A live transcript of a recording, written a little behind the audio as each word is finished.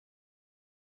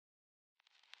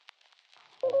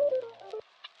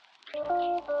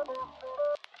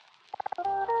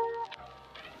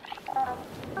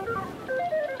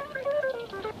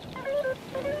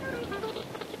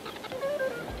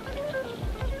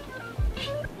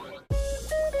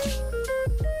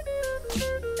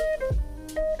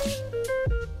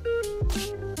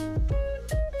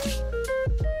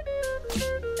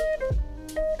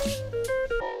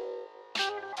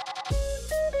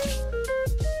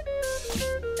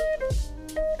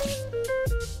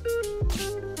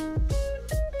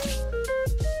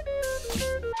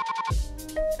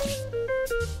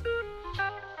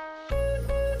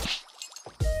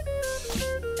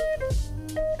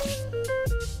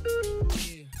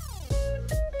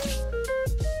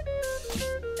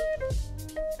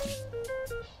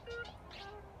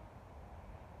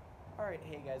Alright,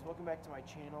 hey guys, welcome back to my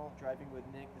channel, Driving with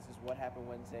Nick. This is What Happened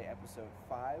Wednesday, episode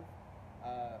 5.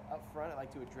 Up front, I'd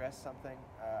like to address something.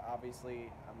 Obviously,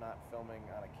 I'm not filming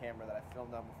on a camera that I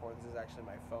filmed on before. This is actually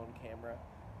my phone camera.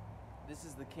 This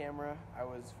is the camera I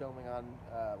was filming on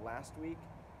last week.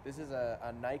 This is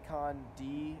a Nikon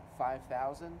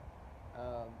D5000.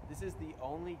 This is the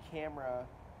only camera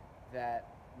that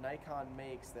Nikon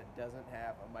makes that doesn't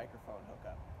have a microphone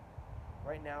hookup.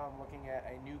 Right now I'm looking at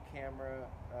a new camera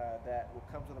that will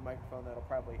come with a microphone that'll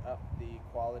probably up the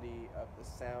quality of the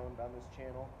sound on this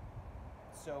channel.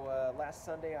 So last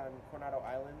Sunday on Coronado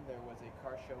Island there was a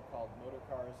car show called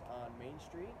Motorcars on Main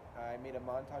Street. I made a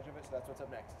montage of it, so that's what's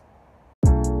up next.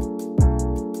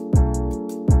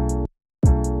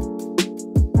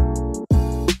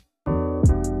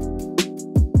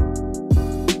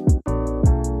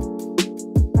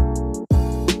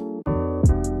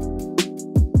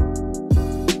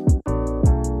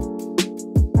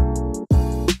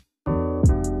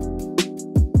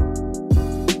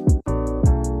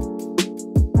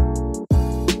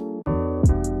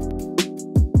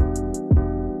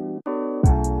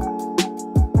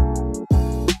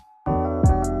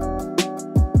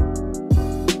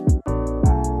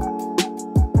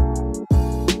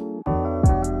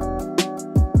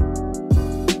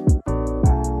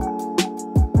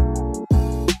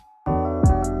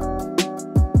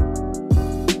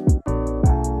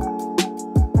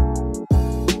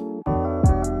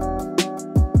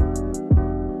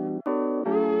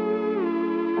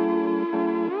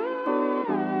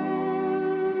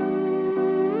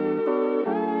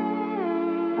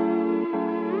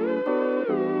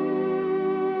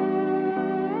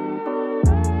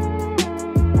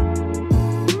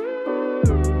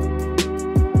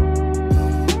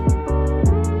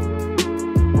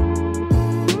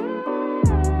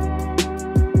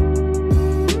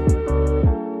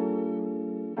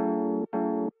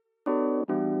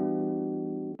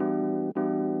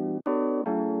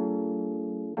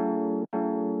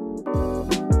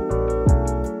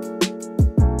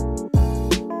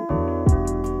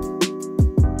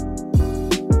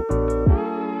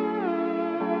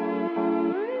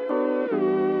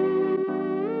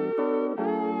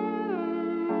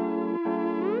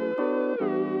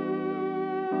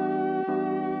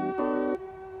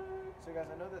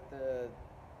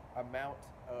 Amount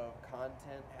of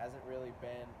content hasn't really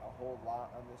been a whole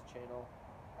lot on this channel.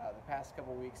 The past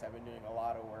couple weeks I've been doing a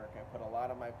lot of work. I put a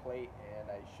lot on my plate and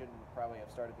I shouldn't probably have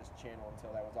started this channel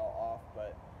until that was all off,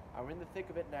 but I'm in the thick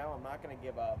of it now. I'm not going to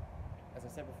give up. As I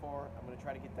said before, I'm going to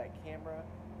try to get that camera.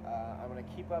 I'm going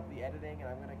to keep up the editing and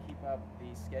I'm going to keep up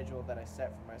the schedule that I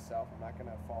set for myself. I'm not going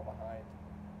to fall behind.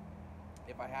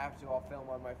 If I have to, I'll film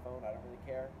on my phone. I don't really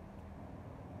care.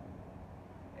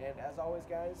 And as always,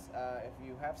 guys, if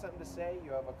you have something to say,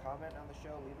 you have a comment on the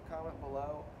show, leave a comment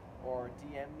below or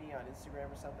DM me on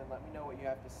Instagram or something. Let me know what you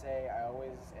have to say. I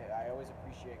always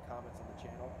appreciate comments on the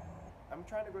channel. I'm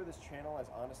trying to grow this channel as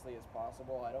honestly as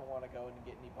possible. I don't want to go and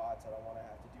get any bots. I don't want to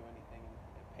have to do anything and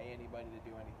pay anybody to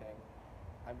do anything.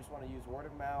 I just want to use word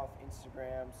of mouth,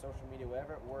 Instagram, social media,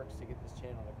 whatever it works to get this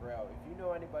channel to grow. If you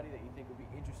know anybody that you think would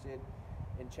be interested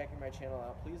in checking my channel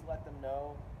out, please let them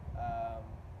know.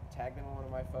 Tag them in one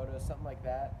of my photos, something like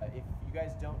that. If you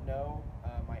guys don't know,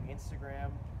 my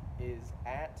Instagram is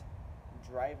at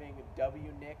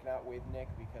Drivingwithnick, not with Nick,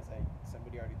 because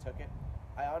somebody already took it.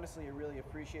 I honestly really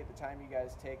appreciate the time you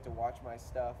guys take to watch my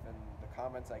stuff and the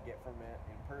comments I get from it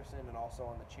in person and also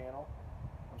on the channel.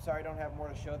 I'm sorry I don't have more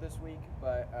to show this week,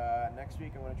 but next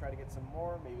week I'm going to try to get some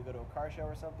more, maybe go to a car show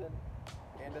or something.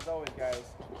 And as always, guys,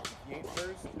 if you ain't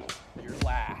first, you're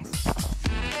last.